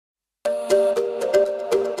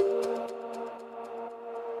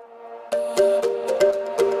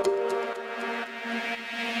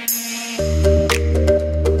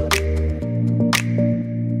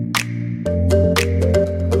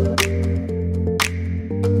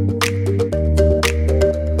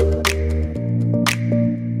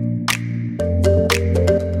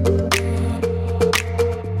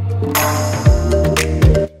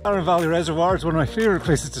Carron Valley Reservoir is one of my favourite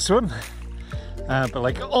places to swim, but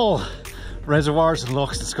like all reservoirs and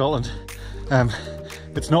lochs in Scotland,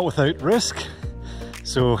 it's not without risk.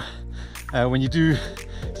 So when you do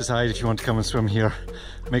decide if you want to come and swim here,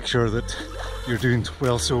 make sure that you're doing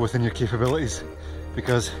well so within your capabilities,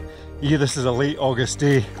 because yeah, this is a late August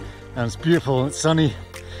day and it's beautiful and it's sunny,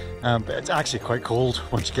 but it's actually quite cold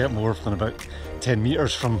once you get more than about 10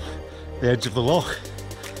 metres from the edge of the loch.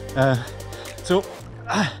 So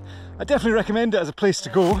I definitely recommend it as a place to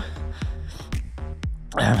go.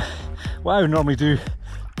 What I would normally do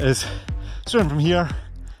is swim from here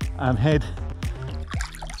and head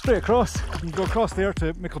straight across. You can go across there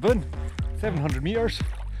to Micklebin, 700 metres,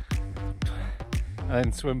 and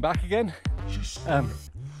then swim back again.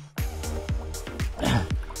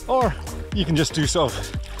 Or you can just do sort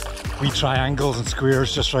of wee triangles and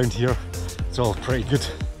squares just around here. It's all pretty good.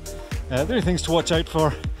 The only things to watch out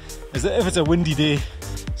for is that if it's a windy day,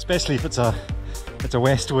 especially if it's a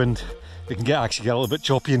west wind, it can actually get a little bit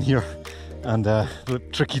choppy in here and a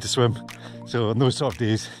bit tricky to swim. So on those sort of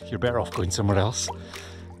days, you're better off going somewhere else.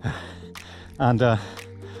 And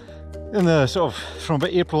in the sort of from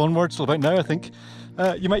about April onwards till about now, I think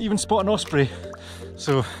you might even spot an osprey.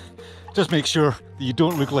 So just make sure that you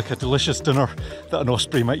don't look like a delicious dinner that an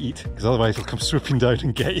osprey might eat, because otherwise he'll come swooping down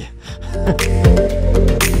and get you.